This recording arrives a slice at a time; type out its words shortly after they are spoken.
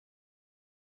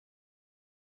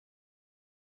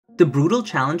The brutal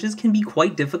challenges can be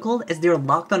quite difficult as they're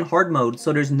locked on hard mode,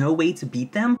 so there's no way to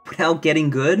beat them without getting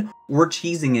good or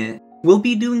cheesing it. We'll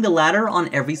be doing the latter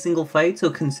on every single fight,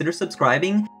 so consider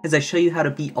subscribing as I show you how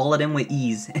to beat all of them with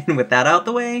ease. And with that out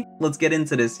the way, let's get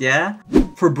into this, yeah?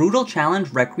 For Brutal Challenge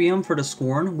Requiem for the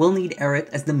Scorned, we'll need Aerith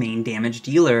as the main damage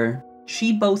dealer.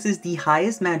 She boasts the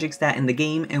highest magic stat in the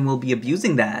game and will be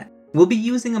abusing that. We'll be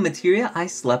using a materia I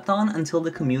slept on until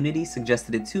the community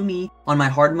suggested it to me on my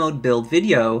hard mode build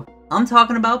video. I'm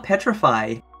talking about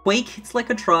Petrify. Quake hits like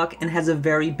a truck and has a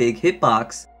very big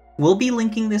hitbox. We'll be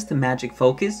linking this to Magic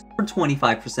Focus for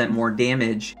 25% more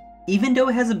damage. Even though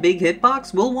it has a big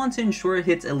hitbox, we'll want to ensure it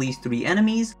hits at least 3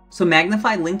 enemies, so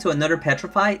Magnify linked to another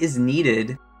Petrify is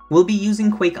needed. We'll be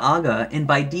using Quake Aga, and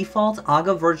by default,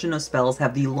 Aga version of spells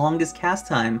have the longest cast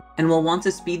time, and we'll want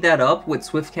to speed that up with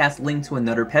Swiftcast linked to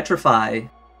another Petrify.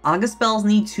 Aga spells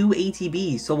need 2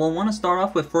 ATB, so we'll want to start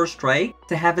off with First Strike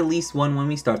to have at least 1 when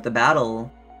we start the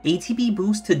battle. ATB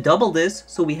boost to double this,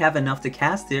 so we have enough to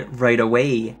cast it right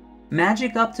away.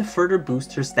 Magic up to further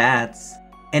boost her stats.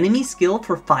 Enemy skill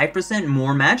for 5%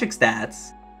 more magic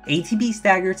stats. ATB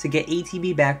stagger to get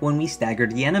ATB back when we stagger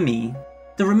the enemy.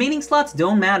 The remaining slots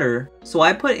don't matter, so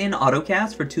I put in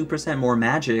autocast for 2% more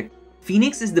magic.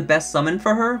 Phoenix is the best summon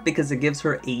for her because it gives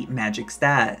her 8 magic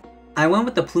stat. I went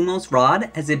with the Plumos Rod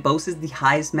as it boasts the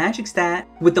highest magic stat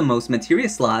with the most materia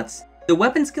slots. The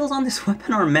weapon skills on this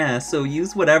weapon are mess, so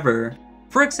use whatever.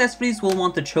 For accessories, we'll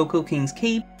want the Chocoking's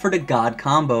Cape for the God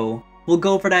combo. We'll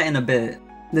go over that in a bit.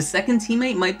 The second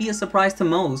teammate might be a surprise to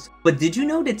most, but did you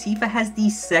know that Tifa has the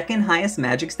second highest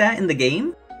magic stat in the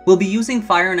game? We'll be using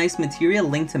Fire and Ice materia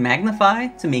linked to Magnify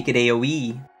to make it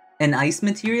AoE. An Ice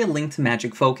materia linked to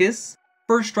Magic Focus.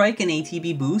 First Strike and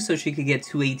ATB boost so she could get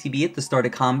 2 ATB at the start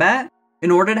of combat.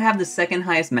 In order to have the second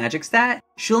highest magic stat,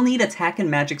 she'll need Attack and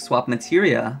Magic Swap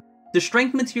materia. The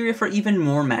Strength materia for even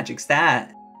more magic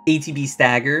stat. ATB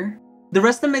Stagger. The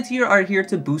rest of the materia are here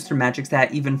to boost her magic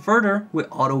stat even further with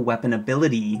auto weapon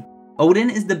ability.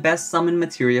 Odin is the best summon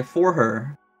materia for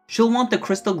her. She'll want the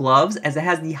Crystal Gloves as it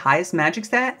has the highest magic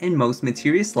stat and most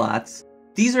materia slots.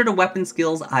 These are the weapon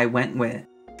skills I went with.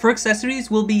 For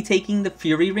accessories, we'll be taking the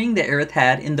Fury Ring that Aerith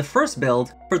had in the first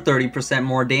build for 30%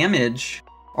 more damage.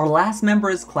 Our last member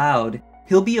is Cloud.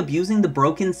 He'll be abusing the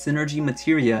broken synergy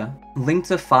materia, linked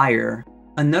to Fire.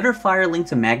 Another Fire linked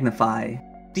to Magnify.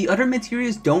 The other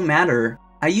materials don't matter.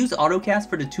 I use autocast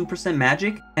for the 2%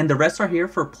 magic, and the rest are here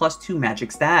for +2 magic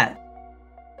stat.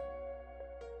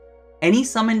 Any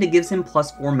summon that gives him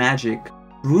 +4 magic.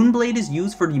 Runeblade is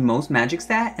used for the most magic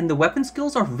stat, and the weapon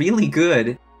skills are really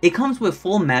good. It comes with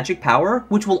full magic power,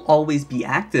 which will always be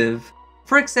active.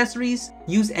 For accessories,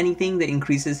 use anything that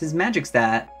increases his magic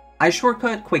stat. I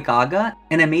shortcut Quake Aga,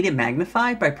 and I made it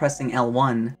Magnify by pressing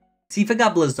L1. Tifa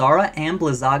got Blizzara and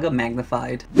Blizzaga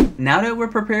magnified. Now that we're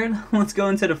prepared, let's go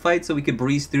into the fight so we can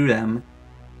breeze through them.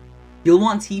 You'll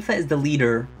want Tifa as the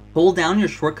leader. Hold down your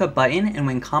shortcut button and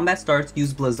when combat starts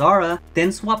use Blizzara,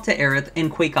 then swap to Aerith and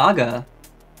Quake Aga.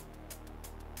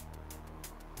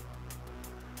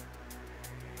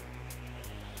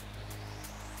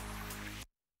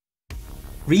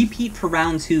 Repeat for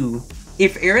round 2.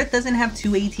 If Aerith doesn't have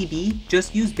 2 ATB,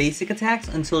 just use basic attacks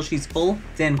until she's full,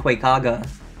 then Quake Aga.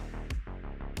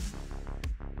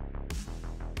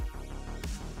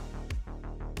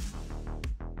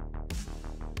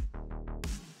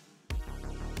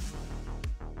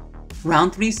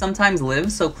 Round 3 sometimes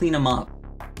lives, so clean them up.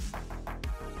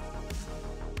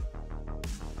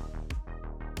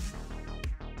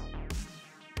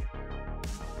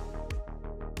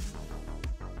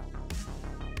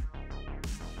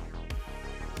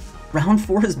 Round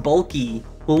 4 is bulky.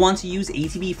 We'll want to use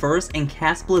ATB first and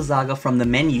cast Blizzaga from the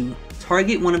menu.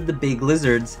 Target one of the big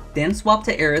lizards, then swap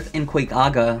to Aerith and Quake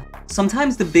Aga.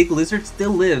 Sometimes the big lizard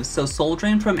still lives, so Soul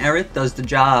Drain from Aerith does the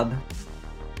job.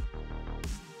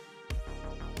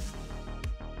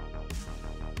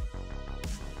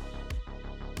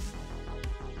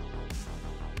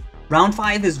 Round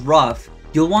 5 is rough.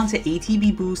 You'll want to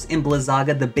ATB boost and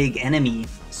Blizzaga the big enemy.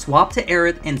 Swap to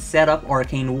Aerith and set up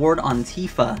Arcane Ward on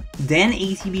Tifa. Then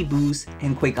ATB boost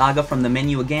and Quake Aga from the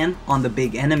menu again on the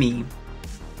big enemy.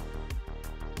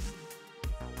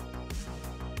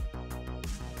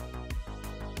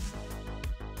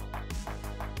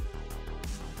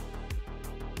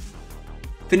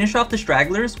 Finish off the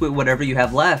stragglers with whatever you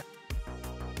have left.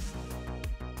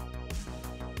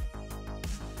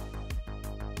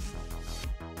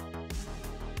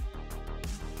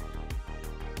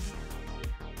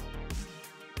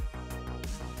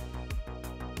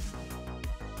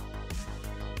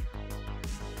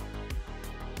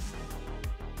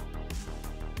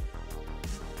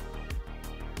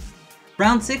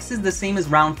 Round 6 is the same as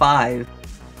round 5.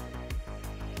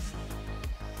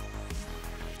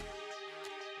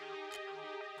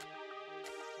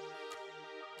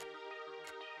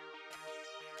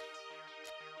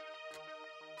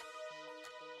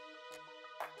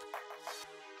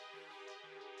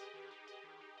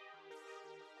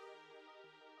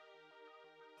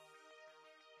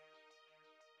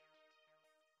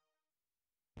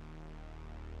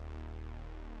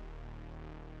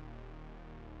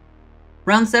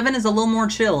 Round 7 is a little more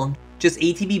chill, just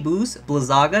ATB boost,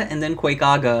 Blizzaga, and then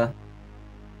Quakeaga.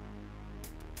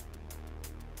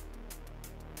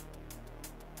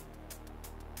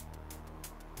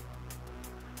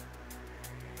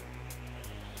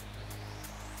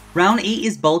 Round 8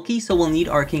 is bulky, so we'll need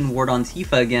Arcane Ward on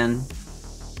Tifa again.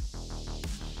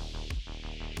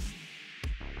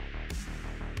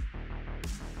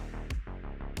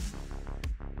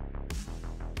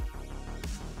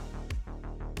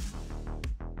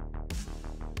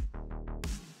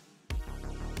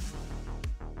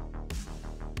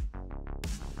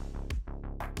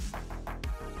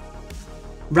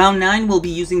 Round 9 we'll be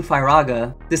using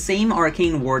Firaga, the same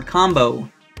Arcane Ward combo.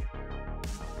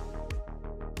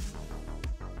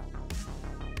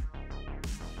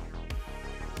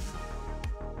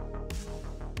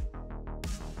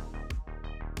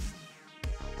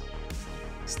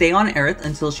 Stay on Aerith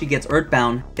until she gets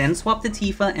Earthbound, then swap to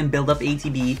Tifa and build up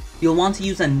ATB. You'll want to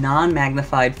use a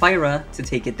non-magnified Fyra to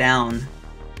take it down.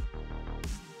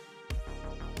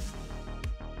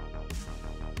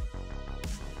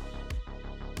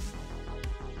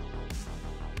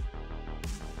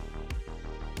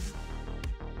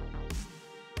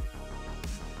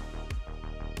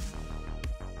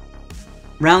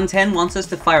 Round 10 wants us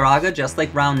to Firaga just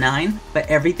like round 9, but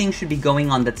everything should be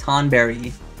going on the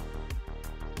Tonberry.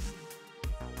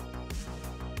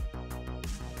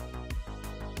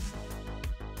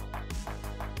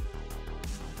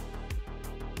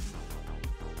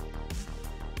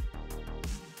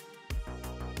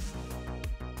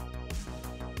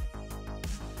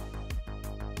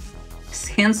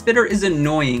 Sandspitter is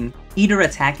annoying. Either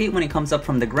attack it when it comes up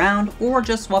from the ground, or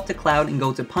just swap to Cloud and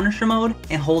go to Punisher mode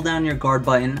and hold down your guard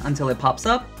button until it pops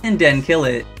up, and then kill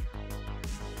it.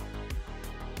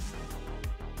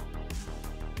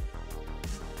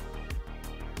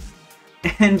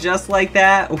 And just like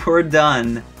that, we're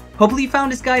done. Hopefully you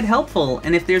found this guide helpful,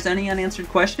 and if there's any unanswered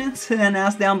questions, then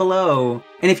ask down below.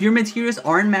 And if your materials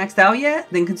aren't maxed out yet,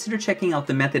 then consider checking out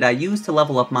the method I use to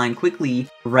level up mine quickly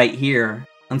right here.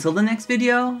 Until the next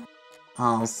video,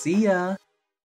 I'll see ya.